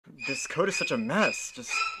This code is such a mess.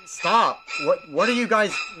 Just stop. What are you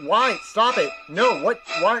guys, why? Stop it. No, what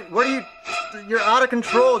are you, you're out of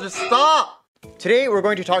control. Just stop. Today we're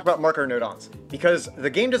going to talk about marker nodons because the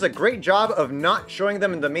game does a great job of not showing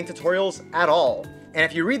them in the main tutorials at all. And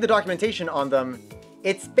if you read the documentation on them,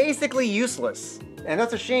 it's basically useless. And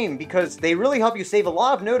that's a shame because they really help you save a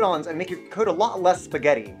lot of nodons and make your code a lot less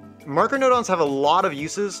spaghetti. Marker nodons have a lot of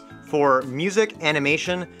uses for music,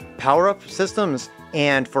 animation, power-up systems,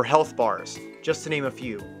 and for health bars, just to name a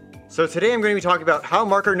few. So today I'm going to be talking about how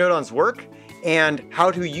marker nodons work and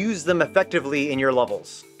how to use them effectively in your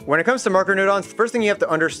levels. When it comes to marker nodons, the first thing you have to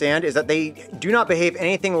understand is that they do not behave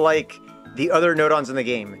anything like the other nodons in the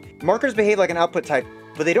game. Markers behave like an output type,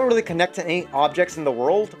 but they don't really connect to any objects in the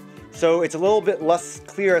world, so it's a little bit less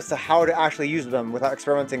clear as to how to actually use them without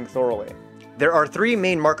experimenting thoroughly. There are three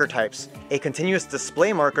main marker types: a continuous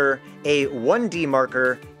display marker, a 1D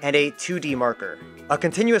marker, and a 2D marker. A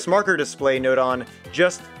continuous marker display nodon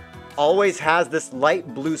just always has this light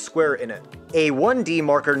blue square in it. A 1D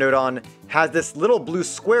marker nodon has this little blue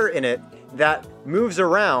square in it that moves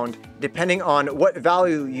around depending on what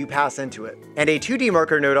value you pass into it. And a 2D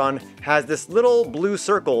marker nodon has this little blue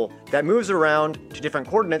circle that moves around to different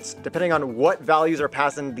coordinates depending on what values are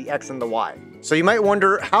passed in the X and the Y. So you might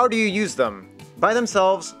wonder, how do you use them? By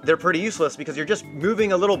themselves, they're pretty useless because you're just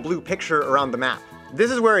moving a little blue picture around the map. This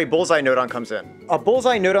is where a bullseye nodon comes in. A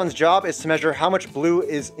bullseye nodon's job is to measure how much blue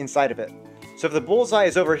is inside of it. So if the bullseye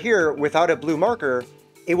is over here without a blue marker,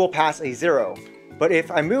 it will pass a 0. But if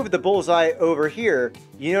I move the bullseye over here,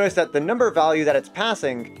 you notice that the number value that it's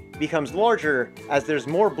passing becomes larger as there's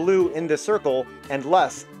more blue in the circle and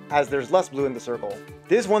less as there's less blue in the circle.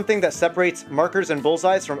 This is one thing that separates markers and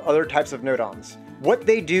bullseyes from other types of nodons. What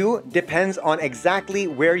they do depends on exactly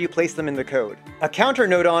where you place them in the code. A counter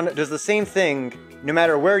nodon does the same thing no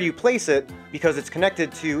matter where you place it because it's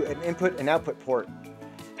connected to an input and output port.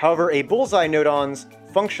 However, a bullseye nodon's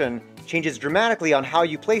function changes dramatically on how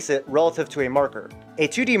you place it relative to a marker. A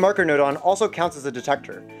 2D marker nodon also counts as a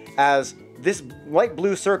detector, as this light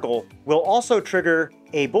blue circle will also trigger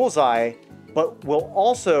a bullseye, but will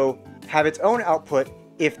also have its own output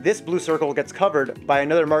if this blue circle gets covered by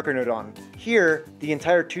another marker nodon. Here, the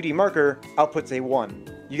entire 2D marker outputs a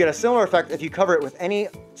 1. You get a similar effect if you cover it with any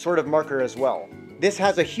sort of marker as well. This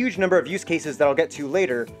has a huge number of use cases that I'll get to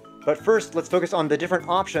later, but first let's focus on the different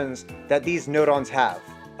options that these nodons have.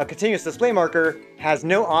 A continuous display marker has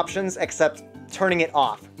no options except turning it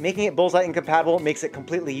off. Making it bullseye incompatible makes it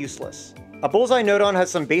completely useless. A bullseye nodon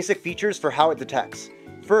has some basic features for how it detects.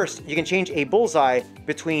 First, you can change a bullseye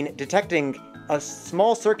between detecting a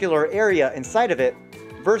small circular area inside of it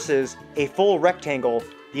versus a full rectangle,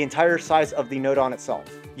 the entire size of the nodon itself.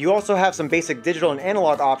 You also have some basic digital and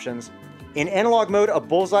analog options. In analog mode, a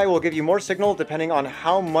bullseye will give you more signal depending on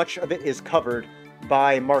how much of it is covered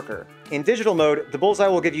by marker. In digital mode, the bullseye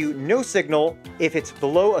will give you no signal if it's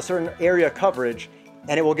below a certain area coverage,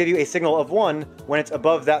 and it will give you a signal of 1 when it's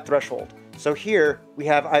above that threshold. So here, we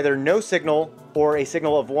have either no signal or a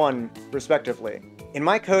signal of 1, respectively. In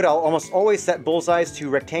my code, I'll almost always set bullseyes to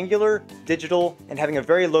rectangular, digital, and having a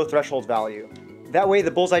very low threshold value. That way,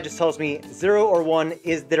 the bullseye just tells me 0 or 1,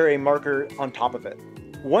 is there a marker on top of it?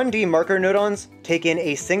 1D marker nodons take in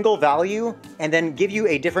a single value and then give you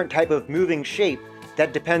a different type of moving shape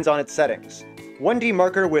that depends on its settings. 1D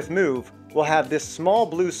marker with move will have this small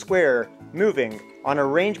blue square moving on a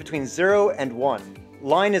range between 0 and 1.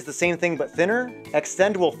 Line is the same thing but thinner.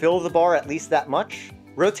 Extend will fill the bar at least that much.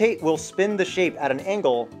 Rotate will spin the shape at an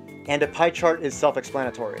angle, and a pie chart is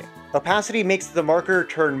self-explanatory. Opacity makes the marker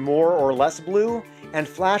turn more or less blue, and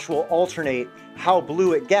flash will alternate how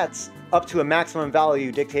blue it gets up to a maximum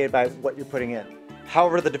value dictated by what you're putting in.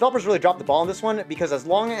 However, the developers really dropped the ball on this one because as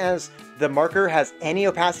long as the marker has any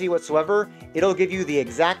opacity whatsoever, it'll give you the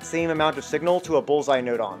exact same amount of signal to a bullseye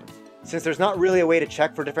nodon. Since there's not really a way to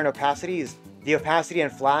check for different opacities, the opacity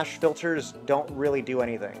and flash filters don't really do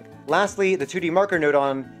anything. Lastly, the 2D marker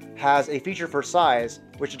nodon has a feature for size,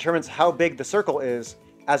 which determines how big the circle is,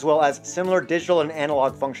 as well as similar digital and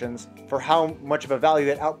analog functions for how much of a value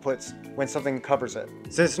it outputs when something covers it.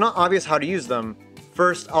 Since it's not obvious how to use them,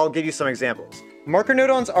 first I'll give you some examples. Marker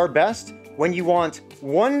nodons are best when you want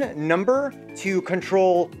one number to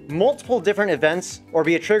control multiple different events or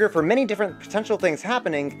be a trigger for many different potential things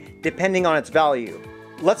happening depending on its value.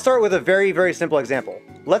 Let's start with a very, very simple example.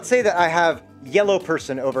 Let's say that I have yellow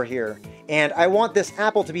person over here, and I want this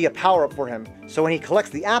apple to be a power-up for him. So when he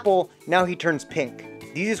collects the apple, now he turns pink.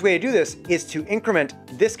 The easiest way to do this is to increment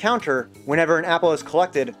this counter whenever an apple is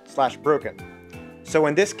collected / broken. So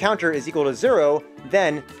when this counter is equal to 0,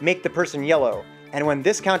 then make the person yellow. And when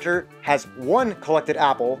this counter has 1 collected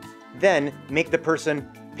apple, then make the person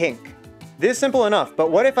pink. This is simple enough,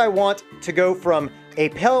 but what if I want to go from a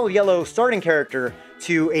pale yellow starting character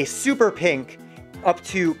to a super pink, up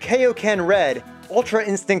to Kaioken red, Ultra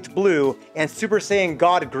Instinct blue, and Super Saiyan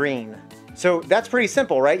God green? So that's pretty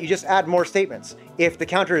simple, right? You just add more statements. If the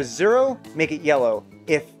counter is 0, make it yellow.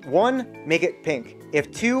 If 1, make it pink.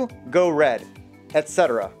 If 2, go red,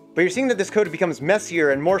 etc. But you're seeing that this code becomes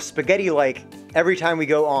messier and more spaghetti-like every time we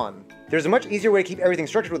go on. There's a much easier way to keep everything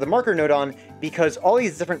structured with a marker nodon because all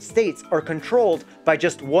these different states are controlled by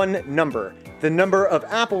just one number, the number of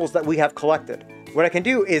apples that we have collected. What I can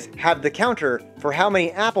do is have the counter for how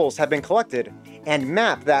many apples have been collected and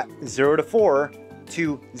map that 0 to 4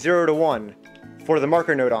 to 0 to 1 for the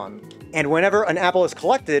marker nodon. And whenever an apple is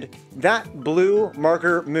collected, that blue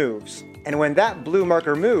marker moves. And when that blue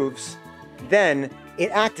marker moves, then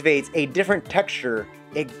it activates a different texture.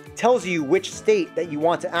 It tells you which state that you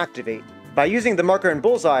want to activate. By using the marker and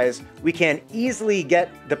bullseyes, we can easily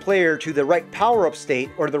get the player to the right power-up state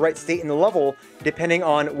or the right state in the level, depending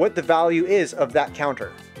on what the value is of that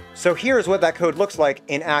counter. So here's what that code looks like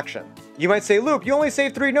in action. You might say, Loop, you only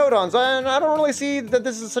saved 3 nodons, and I don't really see that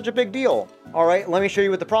this is such a big deal. Alright, let me show you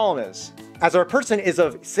what the problem is. As our person is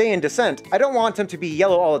of Saiyan descent, I don't want him to be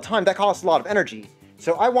yellow all the time, that costs a lot of energy.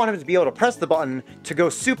 So I want him to be able to press the button to go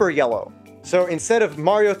super yellow. So instead of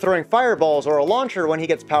Mario throwing fireballs or a launcher when he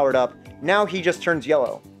gets powered up, now he just turns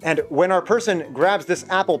yellow. And when our person grabs this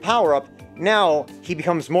apple power-up, now he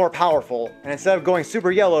becomes more powerful, and instead of going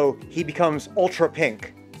super yellow, he becomes ultra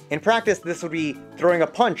pink. In practice, this would be throwing a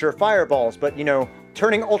punch or fireballs, but you know,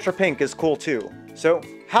 turning ultra pink is cool too. So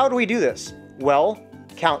how do we do this? Well,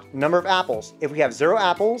 count number of apples. If we have 0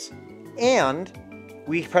 apples, and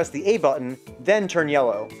we press the A button, then turn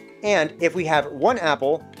yellow. And if we have 1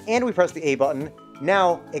 apple, and we press the A button,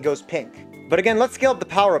 now it goes pink. But again, let's scale up the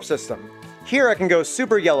power-up system. Here I can go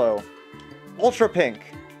super yellow, ultra pink,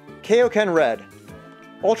 Kaioken red,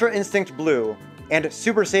 Ultra Instinct blue, and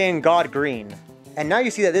Super Saiyan God green. And now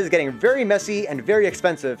you see that this is getting very messy and very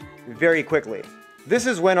expensive very quickly. This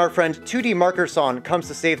is when our friend 2D Marker-san comes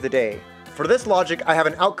to save the day. For this logic, I have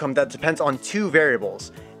an outcome that depends on 2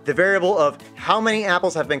 variables. The variable of how many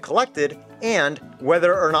apples have been collected and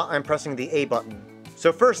whether or not I'm pressing the A button.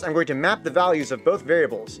 So first, I'm going to map the values of both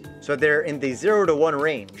variables so they're in the 0 to 1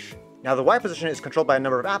 range. Now the Y position is controlled by a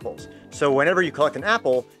number of apples, so whenever you collect an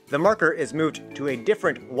apple, the marker is moved to a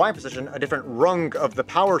different Y position, a different rung of the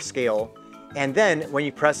power scale, and then when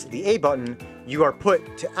you press the A button, you are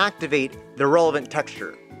put to activate the relevant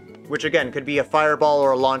texture, which again could be a fireball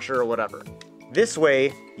or a launcher or whatever. This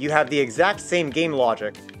way, you have the exact same game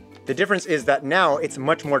logic. The difference is that now it's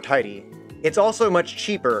much more tidy. It's also much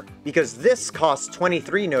cheaper because this costs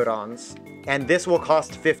 23 nodons and this will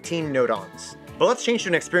cost 15 nodons. But let's change to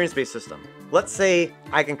an experience-based system. Let's say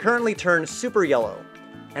I can currently turn super yellow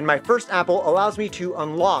and my first apple allows me to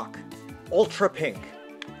unlock ultra pink.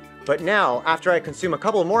 But now, after I consume a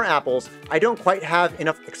couple more apples, I don't quite have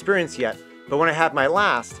enough experience yet. But when I have my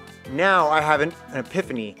last, now I have an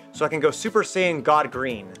epiphany, so I can go Super Saiyan God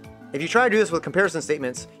green. If you try to do this with comparison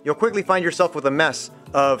statements, you'll quickly find yourself with a mess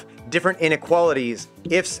of different inequalities,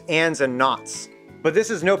 ifs, ands, and nots. But this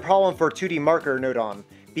is no problem for 2D Marker Nodon,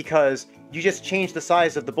 because you just change the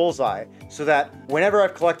size of the bullseye, so that whenever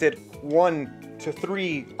I've collected 1 to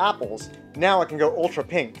 3 apples, now I can go ultra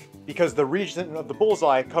pink, because the region of the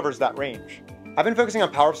bullseye covers that range. I've been focusing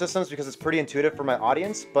on power systems because it's pretty intuitive for my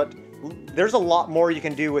audience, but there's a lot more you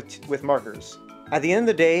can do with markers. At the end of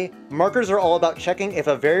the day, markers are all about checking if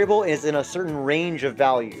a variable is in a certain range of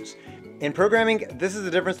values. In programming, this is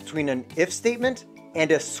the difference between an if statement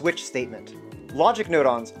and a switch statement. Logic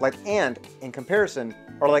nodons, like AND in comparison,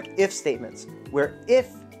 are like if statements, where if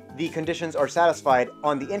the conditions are satisfied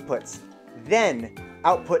on the inputs, then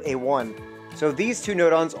output a 1. So these 2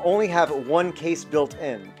 nodons only have 1 case built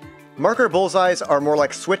in. Marker bullseyes are more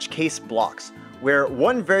like switch case blocks, where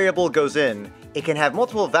one variable goes in, it can have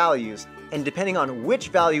multiple values, and depending on which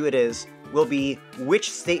value it is, will be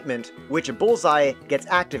which statement, which bullseye gets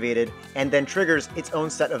activated, and then triggers its own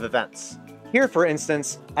set of events. Here, for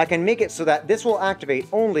instance, I can make it so that this will activate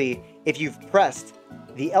only if you've pressed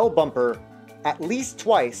the L bumper at least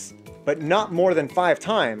twice, but not more than 5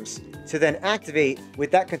 times, to then activate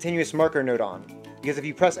with that continuous marker nodon. Because if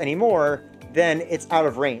you press any more, then it's out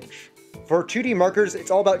of range. For 2D markers,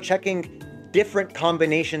 it's all about checking different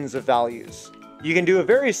combinations of values. You can do a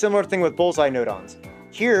very similar thing with bullseye nodons.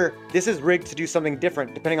 Here, this is rigged to do something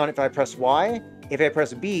different depending on if I press Y, if I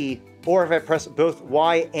press B, or if I press both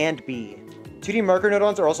Y and B. 2D marker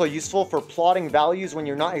nodons are also useful for plotting values when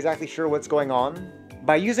you're not exactly sure what's going on.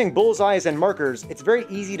 By using bullseyes and markers, it's very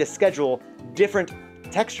easy to schedule different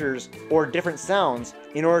textures or different sounds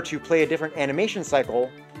in order to play a different animation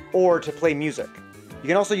cycle or to play music. You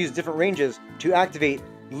can also use different ranges to activate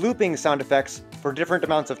looping sound effects for different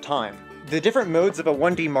amounts of time. The different modes of a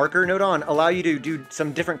 1D marker nodon allow you to do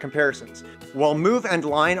some different comparisons. While move and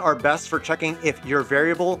line are best for checking if your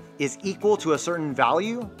variable is equal to a certain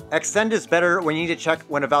value, extend is better when you need to check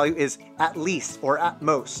when a value is at least or at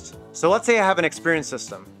most. So let's say I have an experience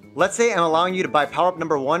system. Let's say I'm allowing you to buy power up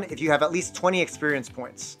number 1 if you have at least 20 experience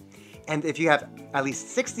points. And if you have at least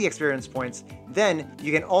 60 experience points, then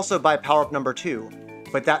you can also buy power up number 2.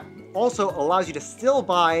 But that also allows you to still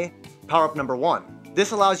buy power up number 1.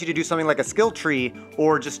 This allows you to do something like a skill tree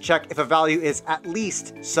or just check if a value is at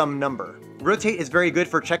least some number. Rotate is very good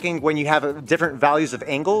for checking when you have different values of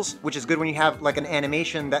angles, which is good when you have like an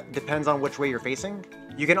animation that depends on which way you're facing.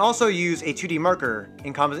 You can also use a 2D marker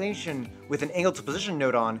in combination with an angle to position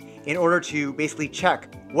nodon in order to basically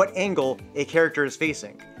check what angle a character is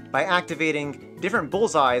facing by activating different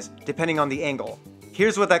bullseyes depending on the angle.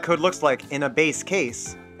 Here's what that code looks like in a base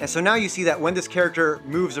case. And so now you see that when this character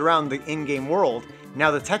moves around the in-game world, now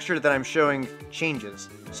the texture that I'm showing changes.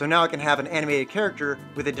 So now I can have an animated character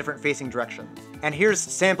with a different facing direction. And here's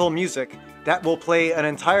sample music that will play an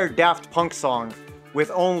entire Daft Punk song with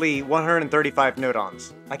only 135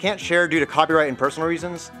 nodons. I can't share due to copyright and personal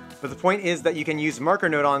reasons, but the point is that you can use marker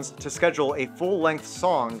nodons to schedule a full-length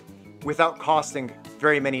song without costing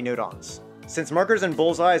very many nodons. Since markers and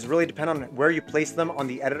bullseyes really depend on where you place them on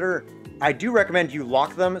the editor, I do recommend you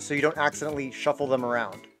lock them so you don't accidentally shuffle them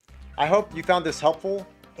around. I hope you found this helpful,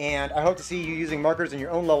 and I hope to see you using markers in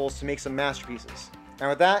your own levels to make some masterpieces. And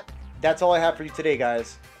with that, that's all I have for you today,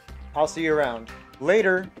 guys. I'll see you around.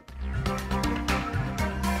 Later!